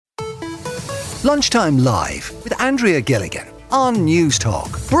Lunchtime Live with Andrea Gilligan on News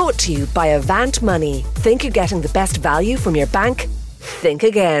Talk. Brought to you by Avant Money. Think you're getting the best value from your bank? Think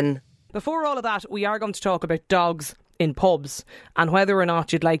again. Before all of that, we are going to talk about dogs in pubs and whether or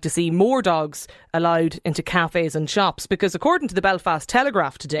not you'd like to see more dogs allowed into cafes and shops, because according to the Belfast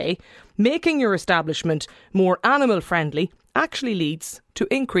Telegraph today, making your establishment more animal friendly actually leads to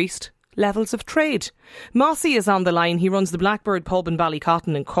increased levels of trade. Mossy is on the line. He runs the Blackbird pub in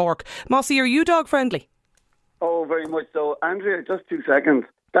Ballycotton in Cork. Mossy, are you dog friendly? Oh, very much so. Andrea, just 2 seconds.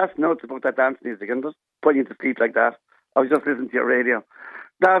 That's nuts about that dance music and just putting you to sleep like that. I was just listening to your radio.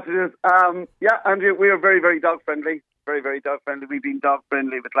 That's it. Yeah, Andrea, we are very, very dog friendly. Very, very dog friendly. We've been dog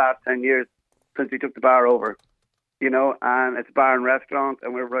friendly for the last 10 years since we took the bar over. You know, and it's a bar and restaurant,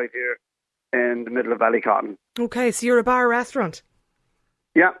 and we're right here in the middle of Ballycotton. Okay, so you're a bar restaurant?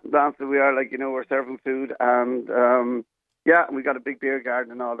 Yeah, that's what we are. Like, you know, we're serving food, and yeah, we got a big beer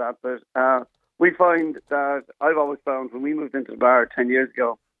garden and all that. But we find that I've always found when we moved into the bar 10 years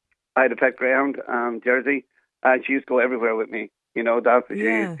ago, I had a pet greyhound, Jersey, and she used to go everywhere with me. You know, that's what she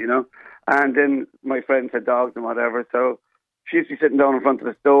is, you know. And then my friends had dogs and whatever, so she used to be sitting down in front of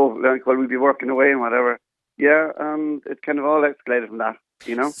the stove like, while we'd be working away and whatever. Yeah, and it kind of all escalated from that,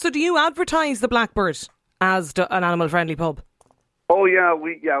 you know. So do you advertise the Blackbird as an animal-friendly pub? Oh yeah,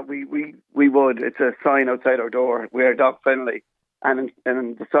 we would. It's a sign outside our door. We are dog friendly, and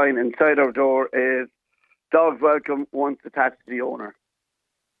the sign inside our door is "Dogs welcome once attached to the owner."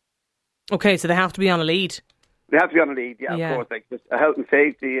 Okay, so they have to be on a lead. They have to be on a lead, yeah. Of course. Like just health and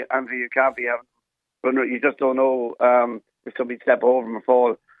safety, and you can't be having. You just don't know if somebody step over them or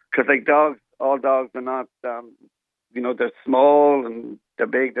fall. Because like dogs, all dogs are not. You know, they're small and they're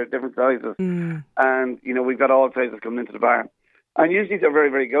big. They're different sizes, and you know we've got all sizes coming into the bar. And usually they're very,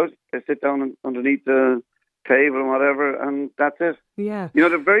 very good. They sit down underneath the table and whatever, and that's it. Yeah. You know,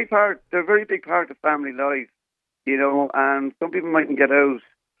 they're a very big part of family life, you know, and some people mightn't get out.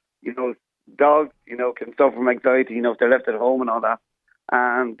 You know, dogs, you know, can suffer from anxiety, you know, if they're left at home and all that.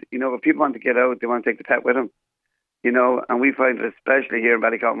 And, you know, if people want to get out, they want to take the pet with them, you know, and we find it especially here in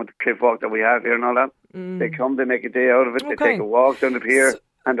Ballycotton with the cliff walk that we have here and all that. They come, they make a day out of it, They take a walk down the pier.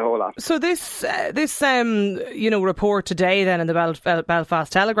 And a whole lot. So this report today then in the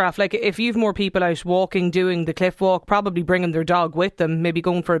Belfast Telegraph, like if you've more people out walking, doing the cliff walk, probably bringing their dog with them, maybe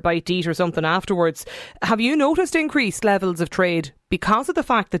going for a bite to eat or something afterwards, have you noticed increased levels of trade because of the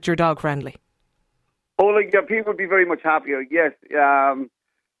fact that you're dog friendly? Oh, like yeah, people would be very much happier. Yes, you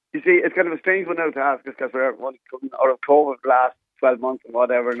see, it's kind of a strange one now to ask us because we're coming out of COVID the last 12 months and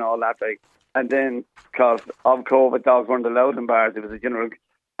whatever and all that, like, and then because of COVID, dogs weren't allowed in bars. It was a general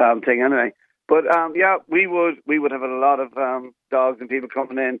thing anyway. But yeah, we would have a lot of dogs and people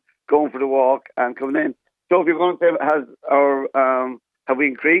coming in, going for the walk and coming in. So if you're going to say have we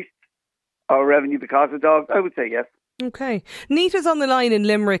increased our revenue because of dogs? I would say yes. Okay. Nita's on the line in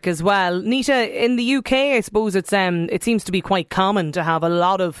Limerick as well. Nita, in the UK, I suppose it seems to be quite common to have a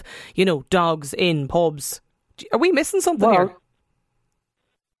lot of, you know, dogs in pubs. Are we missing something here?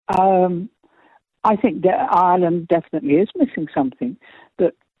 I think that Ireland definitely is missing something.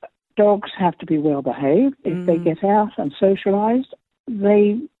 That dogs have to be well behaved. If they get out and socialised,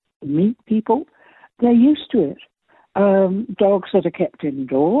 they meet people. They're used to it. Dogs that are kept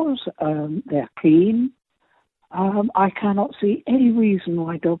indoors, they're clean. I cannot see any reason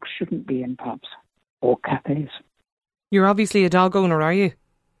why dogs shouldn't be in pubs or cafes. You're obviously a dog owner, are you?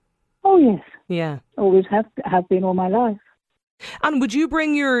 Oh yes. Yeah. Always have been all my life. And would you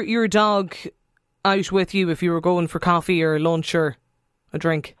bring your dog out with you if you were going for coffee or lunch or a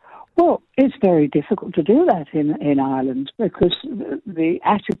drink? Well, it's very difficult to do that in Ireland because the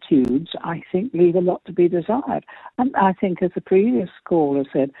attitudes, I think, leave a lot to be desired. And I think, as the previous caller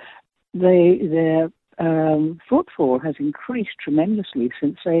said, their footfall has increased tremendously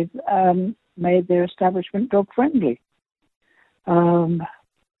since they've made their establishment dog-friendly. Dogs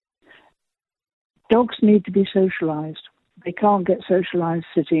need to be socialised. They can't get socialised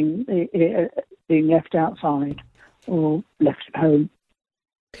sitting, being left outside or left at home.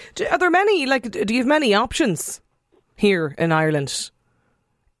 Are there many, do you have many options here in Ireland?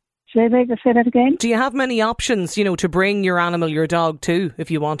 Say that again? Do you have many options, you know, to bring your animal, your dog to, if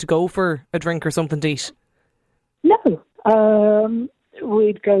you want to go for a drink or something to eat? No.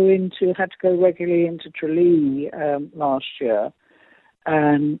 We'd had to go regularly into Tralee last year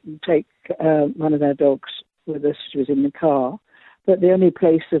and take one of our dogs with us. She was in the car. But the only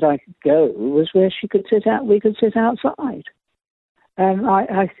place that I could go was where we could sit outside. And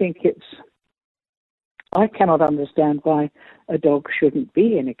I think I cannot understand why a dog shouldn't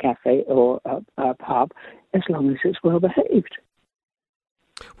be in a cafe or a pub as long as it's well behaved.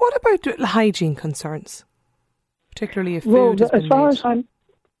 What about hygiene concerns, particularly if food has been as far made? as I'm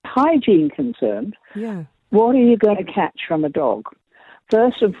hygiene concerned, what are you going to catch from a dog?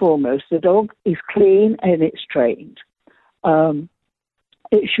 First and foremost, the dog is clean and it's trained.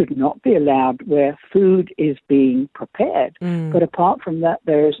 It should not be allowed where food is being prepared. But apart from that,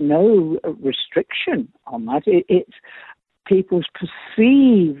 there is no restriction on that. It's people's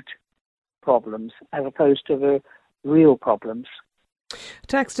perceived problems as opposed to the real problems.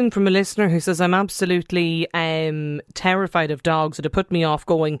 Text in from a listener who says, I'm absolutely terrified of dogs. It'd put me off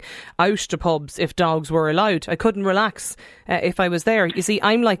going out to pubs if dogs were allowed. I couldn't relax if I was there. You see,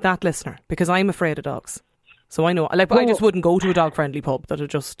 I'm like that listener because I'm afraid of dogs. So I know, I just wouldn't go to a dog-friendly pub. That are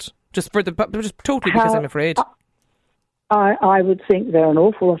just totally because I'm afraid. I would think there are an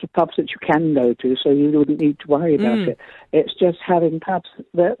awful lot of pubs that you can go to, so you wouldn't need to worry about it. It's just having pubs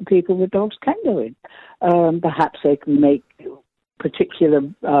that people with dogs can go in. Perhaps they can make particular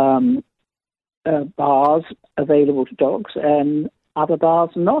bars available to dogs and other bars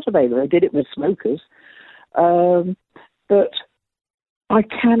not available. They did it with smokers. But I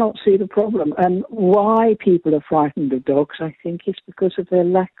cannot see the problem. And why people are frightened of dogs, I think, is because of their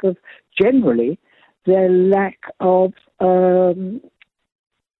lack of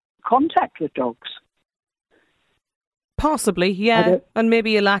contact with dogs. Possibly, yeah, and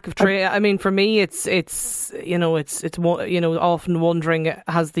maybe a lack of training. I mean, for me, it's often wondering,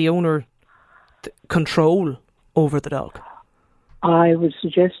 has the owner control over the dog? I would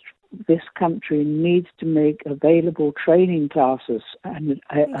suggest this country needs to make available training classes and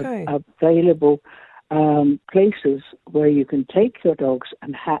available places where you can take your dogs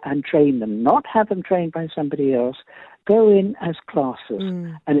and train them, not have them trained by somebody else. Go in as classes,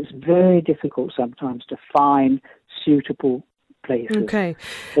 and it's very difficult sometimes to find suitable places. Okay.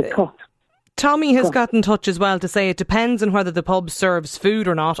 Tommy has got in touch as well to say it depends on whether the pub serves food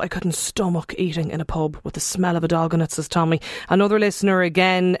or not. I couldn't stomach eating in a pub with the smell of a dog in it, says Tommy. Another listener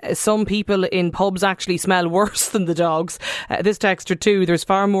again, some people in pubs actually smell worse than the dogs. This texter too, there's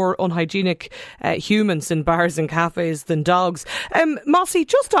far more unhygienic humans in bars and cafes than dogs. Mossy,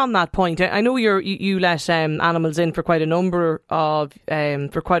 just on that point, I know you let animals in for quite a number of,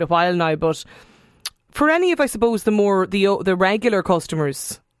 for quite a while now, but for any of, I suppose, the regular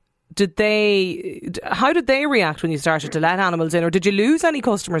customers, how did they react when you started to let animals in, or did you lose any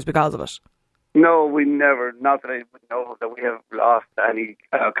customers because of it? No, we never. Not that I would know that we have lost any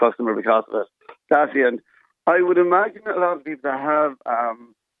customer because of it. That's the end. I would imagine a lot of people that have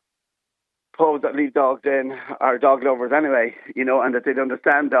pubs that leave dogs in are dog lovers anyway, and that they'd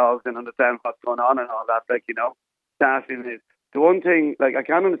understand dogs and understand what's going on and all that. That's it. The one thing, I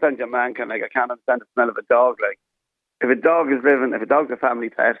can't understand your man I can't understand the smell of a dog. If a dog's a family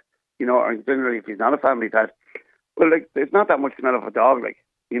pet, or generally if he's not a family pet, well, it's not that much smell of a dog,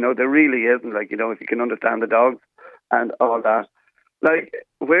 there really isn't, if you can understand the dogs and all that.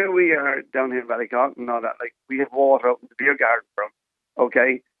 Where we are down here in Ballycotton and all that, we have water out in the beer garden from,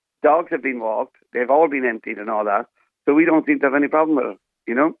 okay? Dogs have been walked, they've all been emptied and all that, so we don't seem to have any problem with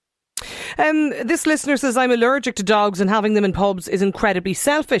it, This listener says, I'm allergic to dogs and having them in pubs is incredibly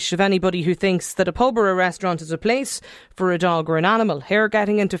selfish of anybody who thinks that a pub or a restaurant is a place for a dog or an animal. Here,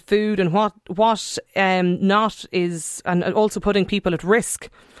 getting into food and what not is, and also putting people at risk,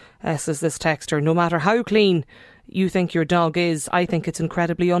 says this texter. No matter how clean you think your dog is, I think it's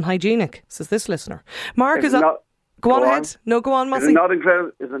incredibly unhygienic, says this listener. Mark, go on ahead. No, go on, Mossy. Is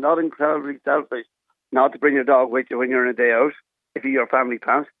it not incredibly selfish not to bring your dog with you when you're on a day out, if you're your family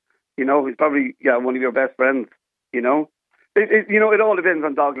pet? He's probably one of your best friends. It all depends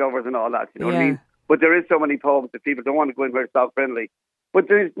on dog lovers and all that. You know what I mean? But there is so many pubs that people don't want to go in where it's dog friendly. But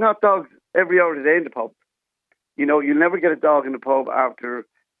there's not dogs every hour of the day in the pub. You'll never get a dog in the pub after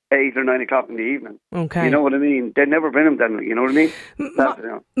 8 or 9 o'clock in the evening. Okay. You know what I mean? They'd never bring them then. You know what I mean?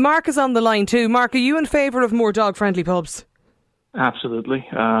 Mark is on the line too. Mark, are you in favour of more dog friendly pubs? Absolutely.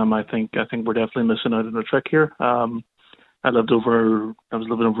 I think we're definitely missing out on a trick here. I was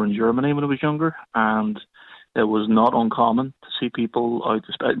living over in Germany when I was younger, and it was not uncommon to see people out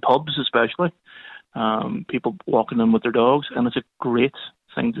in pubs, especially people walking in with their dogs, and it's a great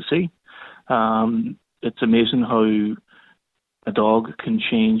thing to see. It's amazing how a dog can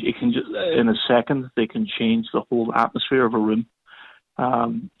change. It can in a second they can change the whole atmosphere of a room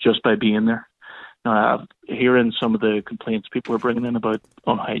just by being there. Now, hearing some of the complaints people are bringing in about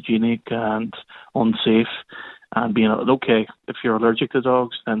unhygienic and unsafe. And being okay, if you're allergic to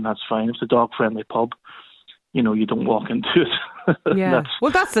dogs, then that's fine. If it's a dog-friendly pub, you don't walk into it. Yeah.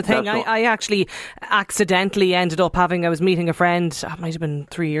 That's the thing. I actually accidentally ended up I was meeting a friend, it might have been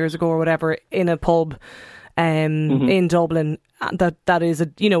 3 years ago or whatever, in a pub in Dublin. That is a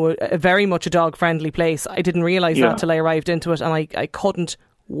very much a dog friendly place. I didn't realise that till I arrived into it, and I couldn't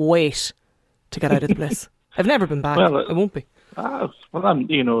wait to get out of the place. I've never been back. Well, I won't be.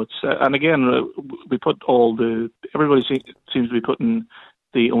 It's and again we put everybody seems to be putting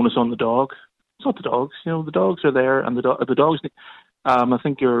the onus on the dog. It's not the dogs. The dogs are there, and the dogs. I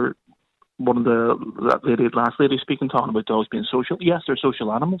think you're one of the last lady speaking, talking about dogs being social. Yes, they're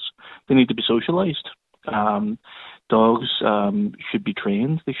social animals. They need to be socialised. Dogs should be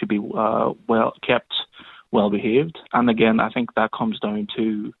trained. They should be well kept, well behaved. And again, I think that comes down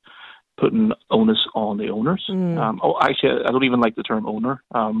to putting onus on the owners. Actually, I don't even like the term owner.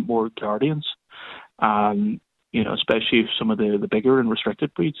 More guardians. Especially some of the bigger and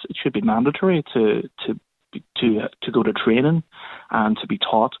restricted breeds, it should be mandatory to go to training and to be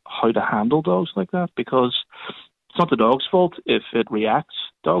taught how to handle dogs like that, because it's not the dog's fault if it reacts.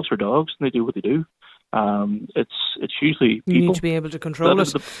 Dogs are dogs and they do what they do. It's usually people. You need to be able to control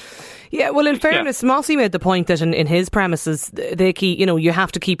it. Yeah, well, in fairness, Mossy made the point that in his premises, you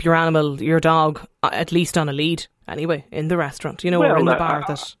have to keep your dog, at least on a lead anyway, in the restaurant, or in the bar.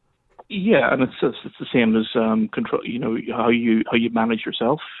 Yeah, and it's the same as control. How you manage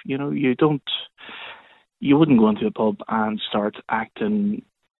yourself. You wouldn't go into a pub and start acting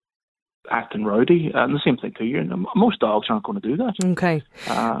rowdy, and the same thing too. Most dogs aren't going to do that. Okay.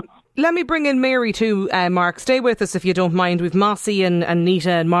 Let me bring in Mary too, Mark. Stay with us if you don't mind. We've Mossy and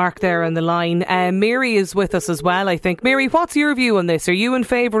Nita and Mark there on the line. Mary is with us as well, I think. Mary, what's your view on this? Are you in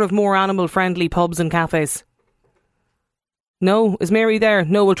favour of more animal-friendly pubs and cafes? No? Is Mary there?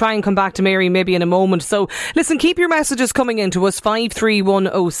 No, we'll try and come back to Mary maybe in a moment. So, listen, keep your messages coming in to us.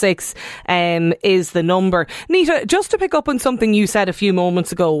 53106 is the number. Nita, just to pick up on something you said a few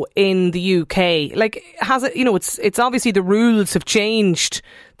moments ago in the UK, has it, it's obviously the rules have changed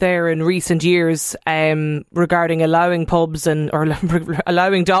there in recent years regarding allowing pubs or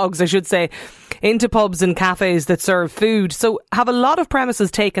allowing dogs, I should say, into pubs and cafes that serve food. So, have a lot of premises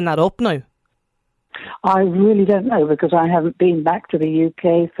taken that up now? I really don't know, because I haven't been back to the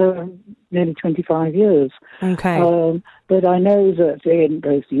UK for nearly 25 years. Okay. But I know that in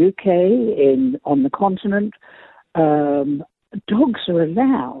both the UK, on the continent, dogs are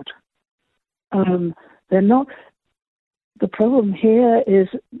allowed. They're not. The problem here is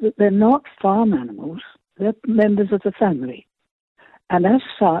that they're not farm animals. They're members of the family, and as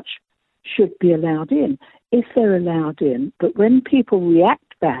such, should be allowed in if they're allowed in. But when people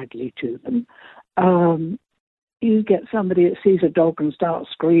react badly to them, you get somebody that sees a dog and starts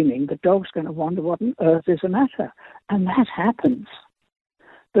screaming, the dog's going to wonder what on earth is the matter. And that happens.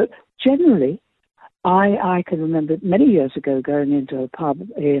 But generally, I can remember many years ago going into a pub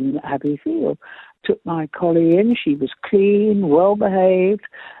in Abbeyfield, took my collie in, she was clean, well behaved.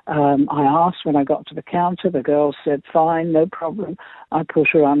 I asked when I got to the counter, the girl said, fine, no problem. I put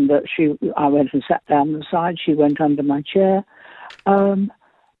her under, I went and sat down on the side, she went under my chair.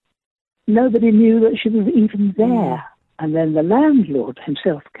 Nobody knew that she was even there. And then the landlord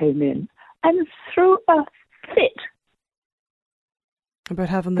himself came in and threw a fit. About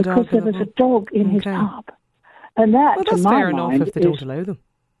having the dog? Because there was a dog in his pub. And that, that's to my fair mind, enough if they don't allow them.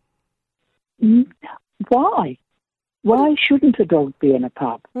 Why? Why shouldn't a dog be in a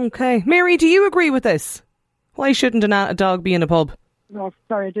pub? Okay. Mary, do you agree with this? Why shouldn't a dog be in a pub? No,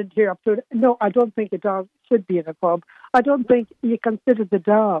 sorry, I didn't hear up to it. No, I don't think a dog should be in a pub. I don't think you consider the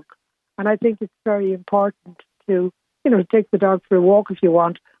dog. And I think it's very important to, take the dog for a walk if you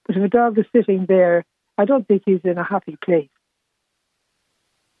want. But if a dog is sitting there, I don't think he's in a happy place.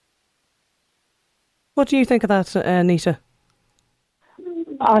 What do you think of that, Nita?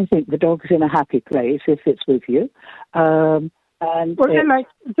 I think the dog's in a happy place if it's with you. Just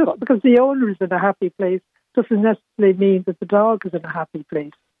because the owner is in a happy place doesn't necessarily mean that the dog is in a happy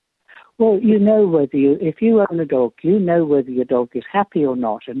place. Well, if you own a dog, you know whether your dog is happy or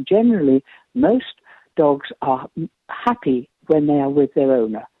not. And generally, most dogs are happy when they are with their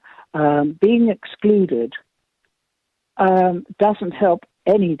owner. Being excluded doesn't help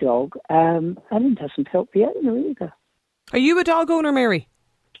any dog, and it doesn't help the owner either. Are you a dog owner, Mary?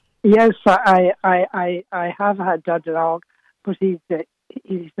 Yes, I have had a dog, but he's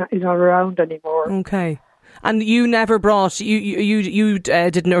not around anymore. Okay. And you never brought you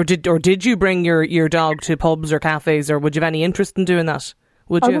didn't or did you bring your dog to pubs or cafes, or would you have any interest in doing that?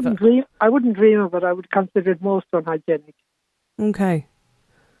 I wouldn't dream of it. I would consider it most unhygienic. Okay.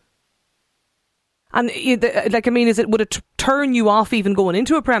 And would it turn you off even going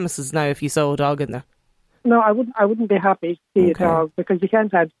into a premises now if you saw a dog in there? No, I wouldn't be happy to see a dog, because you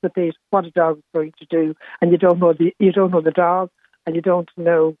can't anticipate what a dog is going to do, and you don't know the dog, and you don't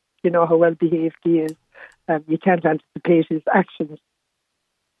know how well behaved he is. you can't anticipate his actions.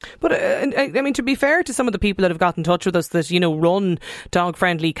 But I mean, to be fair to some of the people that have got in touch with us that, you know, run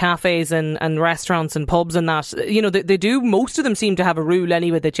dog-friendly cafes and restaurants and pubs and that, you know, they do, most of them seem to have a rule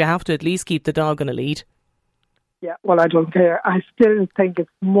anyway that you have to at least keep the dog on a lead. Yeah, well, I don't care. I still think it's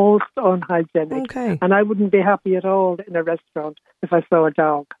most unhygienic. Okay. And I wouldn't be happy at all in a restaurant if I saw a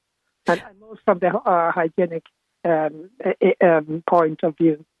dog. And most from the hygienic point of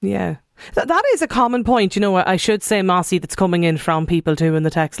view. Yeah. That is a common point, you know, I should say, Mossy, that's coming in from people too in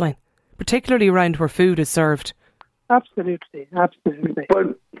the text line, particularly around where food is served. Absolutely. But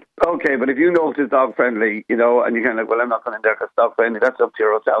if you know it's dog friendly, you know, and you're kind of like, well, I'm not going in there because it's dog friendly, that's up to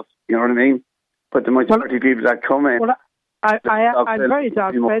yourself, you know what I mean? But the majority of people that come in... Well, I'm very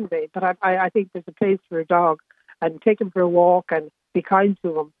dog friendly, but I think there's a place for a dog, and take him for a walk and be kind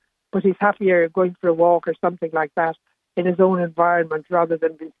to him. But he's happier going for a walk or something like that in his own environment rather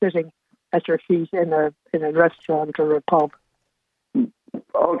than be sitting at your feet in a restaurant or a pub.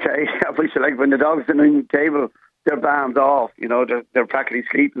 Okay, but like when the dog's sitting on the table, they're balmed off, you know, they're practically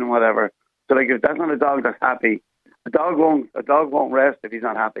sleeping and whatever. So like if that's not a dog that's happy, a dog won't rest if he's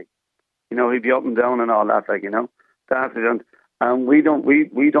not happy. You know, he'd be up and down and all that, like, you know. That's it. And we don't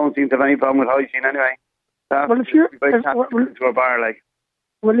seem to have any problem with hygiene anyway. Well, if you're to a bar, like.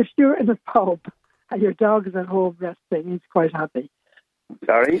 Well, if you're in a pub and your dog is at home resting, he's quite happy.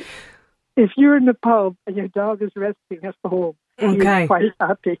 Sorry? If you're in a pub and your dog is resting at home, he's quite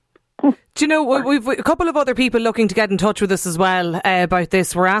happy. Do you know, we've a couple of other people looking to get in touch with us as well about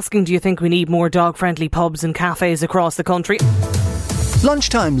this. We're asking, do you think we need more dog-friendly pubs and cafes across the country?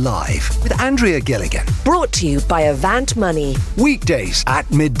 Lunchtime Live with Andrea Gilligan. Brought to you by Avant Money. Weekdays at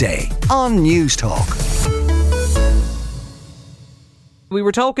midday on News Talk. We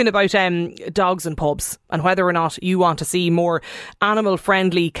were talking about dogs and pubs and whether or not you want to see more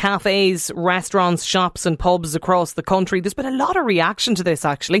animal-friendly cafes, restaurants, shops and pubs across the country. There's been a lot of reaction to this,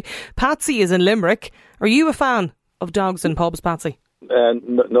 actually. Patsy is in Limerick. Are you a fan of dogs and pubs, Patsy?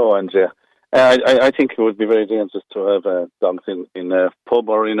 No, Andrea. I think it would be very dangerous to have dogs in a pub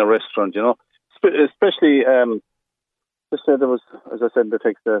or in a restaurant, you know. Especially, just say there was, as I said in the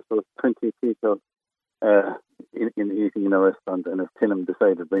text, there was 20 people in eating in a restaurant, and if 10 of them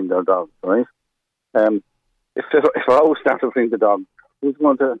decided to bring their dogs, right? If a house started to bring the dog, who's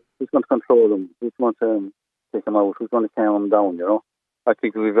going to control them? Who's going to take them out? Who's going to calm them down? You know, I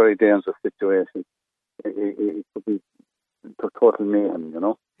think it would be a very dangerous situation. It could be total mayhem. You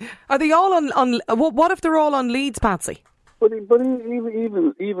know. Are they all on? What if they're all on leads, Patsy? But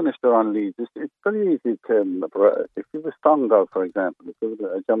even if they're on leads, it's very easy to if you have a strong dog, for example, if you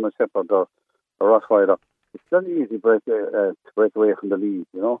have a German Shepherd or a Rottweiler, it's very easy to break away from the lead,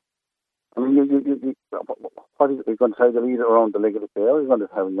 you know. I mean, what are you going to try to lead it around the leg of the tail? Or are you going to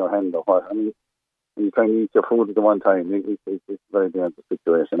have in your hand or what? I mean, when you try and eat your food at the one time, it's a very dangerous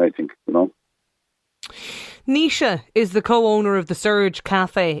situation, I think, you know. Nisha is the co-owner of the Surge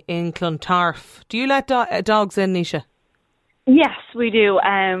Cafe in Clontarf. Do you let dogs in, Nisha? Yes, we do.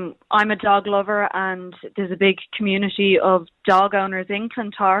 I'm a dog lover, and there's a big community of dog owners in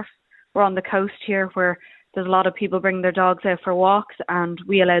Clontarf. We're on the coast here where there's a lot of people bring their dogs out for walks, and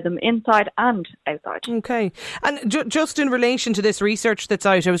we allow them inside and outside. Okay. And just in relation to this research that's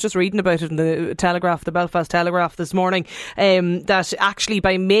out, I was just reading about it in the Telegraph, the Belfast Telegraph this morning, that actually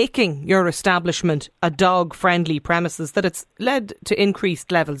by making your establishment a dog-friendly premises, that it's led to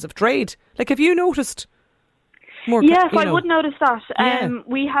increased levels of trade. Like, have you noticed more? Yes, I would notice that.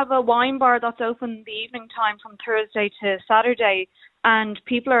 We have a wine bar that's open the evening time from Thursday to Saturday, and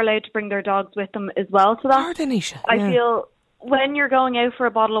people are allowed to bring their dogs with them as well to that. Are they, Nisha? I feel when you're going out for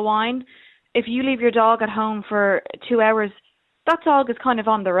a bottle of wine, if you leave your dog at home for 2 hours, that dog is kind of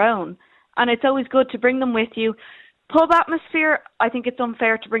on their own. And it's always good to bring them with you. Pub atmosphere, I think it's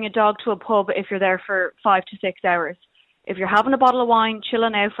unfair to bring a dog to a pub if you're there for 5 to 6 hours. If you're having a bottle of wine,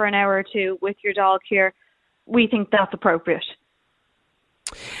 chilling out for an hour or two with your dog here, we think that's appropriate.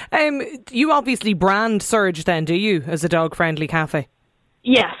 You obviously brand Surge then, do you, as a dog-friendly cafe?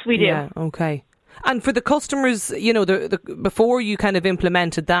 Yes, we do. Yeah, okay. And for the customers, you know, before you kind of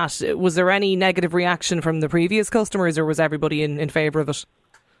implemented that, was there any negative reaction from the previous customers, or was everybody in favour of it?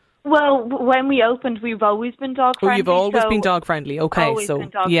 Well, when we opened, we've always been dog-friendly. Oh, you've always been dog-friendly, okay. Always been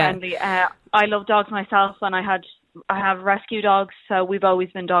dog-friendly. I love dogs myself, and I have rescue dogs, so we've always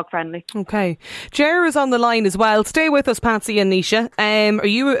been dog friendly. Okay. Ger is on the line as well. Stay with us, Patsy and Nisha. Are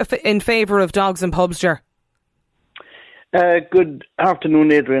you in favour of dogs and pubs, Ger? Good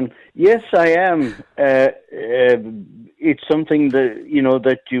afternoon, Adrian. Yes, I am. It's something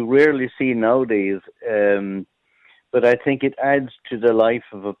that you rarely see nowadays, but I think it adds to the life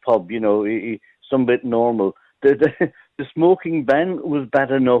of a pub. You know, some bit normal. The smoking ban was bad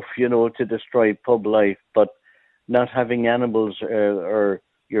enough, to destroy pub life, but not having animals or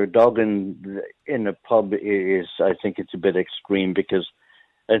your dog in a pub is, I think it's a bit extreme, because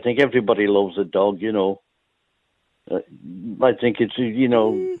I think everybody loves a dog, I think it's, don't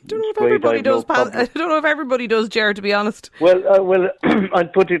know if everybody does, I don't know if everybody does, Ger, to be honest. Well,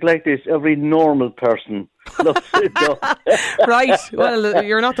 I'd put it like this. Every normal person loves a dog. Right. Well,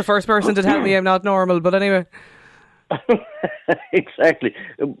 you're not the first person to tell me I'm not normal, but anyway. Exactly.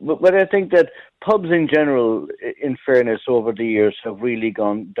 But I think that pubs in general, in fairness, over the years have really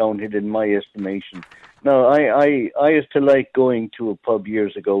gone downhill in my estimation. Now, I used to like going to a pub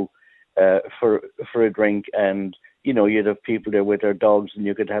years ago for a drink, and you'd have people there with their dogs and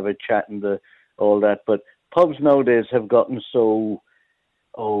you could have a chat and all that. But pubs nowadays have gotten so,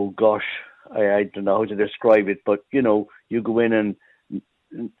 oh gosh, I don't know how to describe it, but you go in and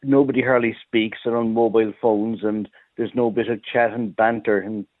nobody hardly speaks. They're on mobile phones and there's no bit of chat and banter,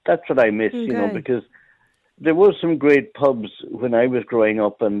 and that's what I miss, because there was some great pubs when I was growing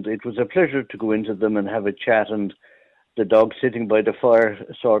up, and it was a pleasure to go into them and have a chat, and the dog sitting by the fire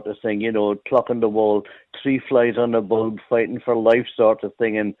sort of thing, clock on the wall, 3 flies on a bulb, fighting for life sort of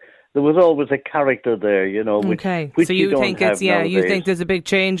thing, and there was always a character there, which so you think it's nowadays. You think there's a big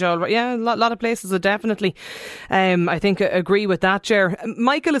change, all right? Yeah, a lot of places will definitely. I think agree with that, Ger.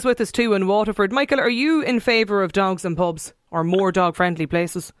 Michael is with us too in Waterford. Michael, are you in favour of dogs in pubs or more dog friendly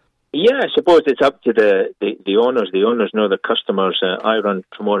places? Yeah, I suppose it's up to the owners. The owners know the customers. I run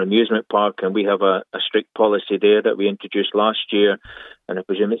Tramore Amusement Park, and we have a strict policy there that we introduced last year, and I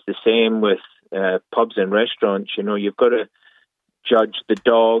presume it's the same with pubs and restaurants. You've got to judge the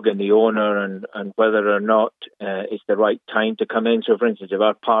dog and the owner and whether or not it's the right time to come in. So, for instance, if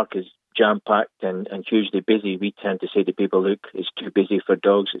our park is jam-packed and hugely busy, we tend to say to people, look, it's too busy for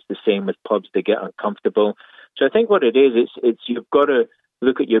dogs. It's the same with pubs. They get uncomfortable. So I think what it is, it's you've got to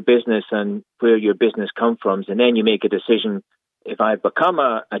look at your business and where your business comes from, and then you make a decision. If I become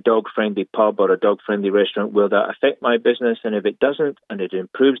a dog-friendly pub or a dog-friendly restaurant, will that affect my business? And if it doesn't, and it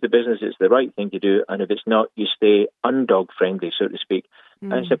improves the business, it's the right thing to do. And if it's not, you stay undog-friendly, so to speak.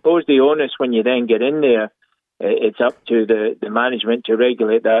 And I suppose the onus, when you then get in there, it's up to the management to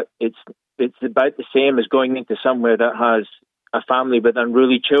regulate that. It's about the same as going into somewhere that has a family with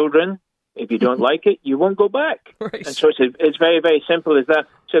unruly children. If you don't like it, you won't go back. Right. And so it's very, very simple as that.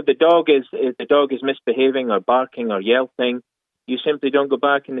 So if the dog is misbehaving or barking or yelping, you simply don't go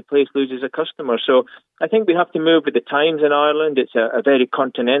back and the place loses a customer. So I think we have to move with the times in Ireland. It's a very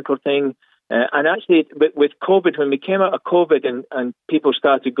continental thing. And actually, with COVID, when we came out of COVID and people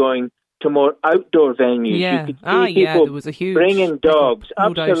started going to more outdoor venues, you could see people there was a huge bringing dogs.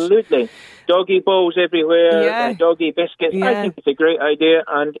 Absolutely. Doggy bowls everywhere, doggy biscuits. Yeah. I think it's a great idea,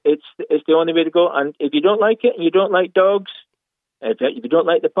 and it's the only way to go. And if you don't like it and you don't like dogs, if you don't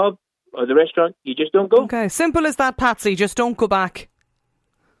like the pub or the restaurant, you just don't go. Okay, simple as that, Patsy. Just don't go back.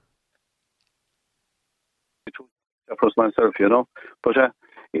 For myself, but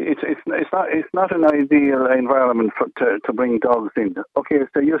it's not an ideal environment to bring dogs in. Okay,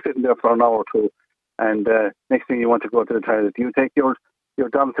 so you're sitting there for an hour or two, and next thing you want to go to the toilet. You take your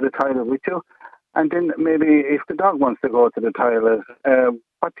dog to the toilet with you, and then maybe if the dog wants to go to the toilet,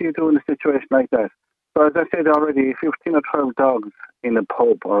 what do you do in a situation like that? So as I said already, if you've 10 or 12 dogs in a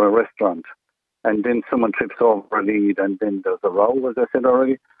pub or a restaurant, and then someone trips over a lead, and then there's a row, as I said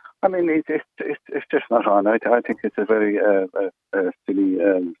already, I mean, it's just not on. I think it's a very silly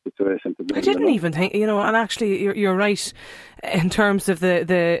situation to be in. I didn't even think, and actually you're right in terms of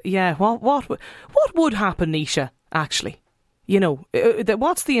what would happen, Nisha, actually?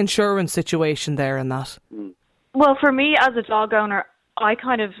 What's the insurance situation there in that? Well, for me as a dog owner, I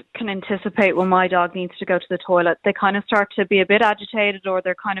kind of can anticipate when my dog needs to go to the toilet. They kind of start to be a bit agitated, or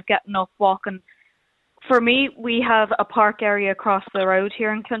they're kind of getting up, walking. For me, we have a park area across the road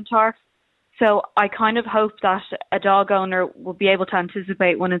here in Clontarf, so I kind of hope that a dog owner will be able to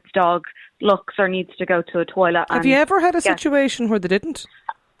anticipate when its dog looks or needs to go to a toilet. Have you ever had a situation where they didn't?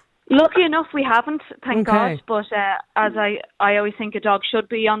 Lucky enough, we haven't, thank God. But as I always think a dog should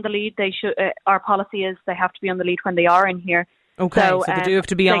be on the lead. They should. Our policy is they have to be on the lead when they are in here. Okay, so they do have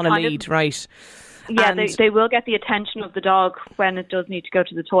to be on a lead, right? Yeah, they will get the attention of the dog when it does need to go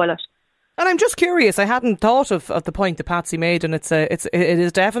to the toilet. And I'm just curious, I hadn't thought of the point that Patsy made, and it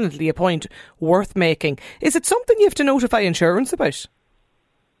is definitely a point worth making. Is it something you have to notify insurance about?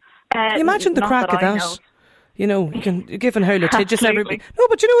 You imagine the crack of that. You know, you can, given how litigious everybody. No,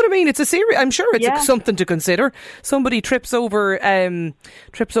 but you know what I mean. It's a serious. I'm sure it's something to consider. Somebody trips over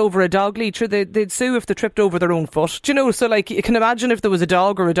a dog lead. Sure, they'd sue if they tripped over their own foot. Do you know? So, like, you can imagine if there was a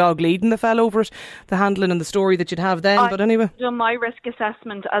dog or a dog leading the fell over it, the handling and the story that you'd have then. But anyway, I've done my risk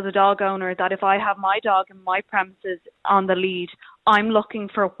assessment as a dog owner that if I have my dog in my premises on the lead, I'm looking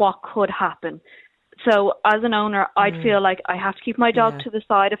for what could happen. So, as an owner, I'd feel like I have to keep my dog to the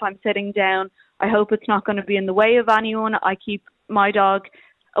side if I'm sitting down. I hope it's not going to be in the way of anyone. I keep my dog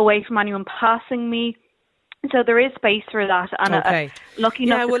away from anyone passing me. So there is space for that. And lucky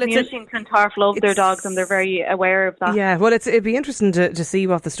enough, the community in Clontarf love their dogs and they're very aware of that. Yeah, well, it'd be interesting to see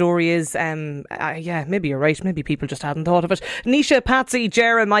what the story is. Maybe you're right. Maybe people just hadn't thought of it. Nisha, Patsy,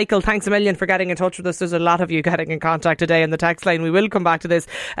 Jera, Michael, thanks a million for getting in touch with us. There's a lot of you getting in contact today on the text line. We will come back to this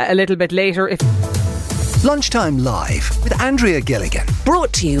a little bit later. Lunchtime Live with Andrea Gilligan.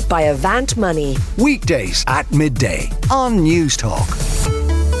 Brought to you by Avant Money. Weekdays at midday on News Talk.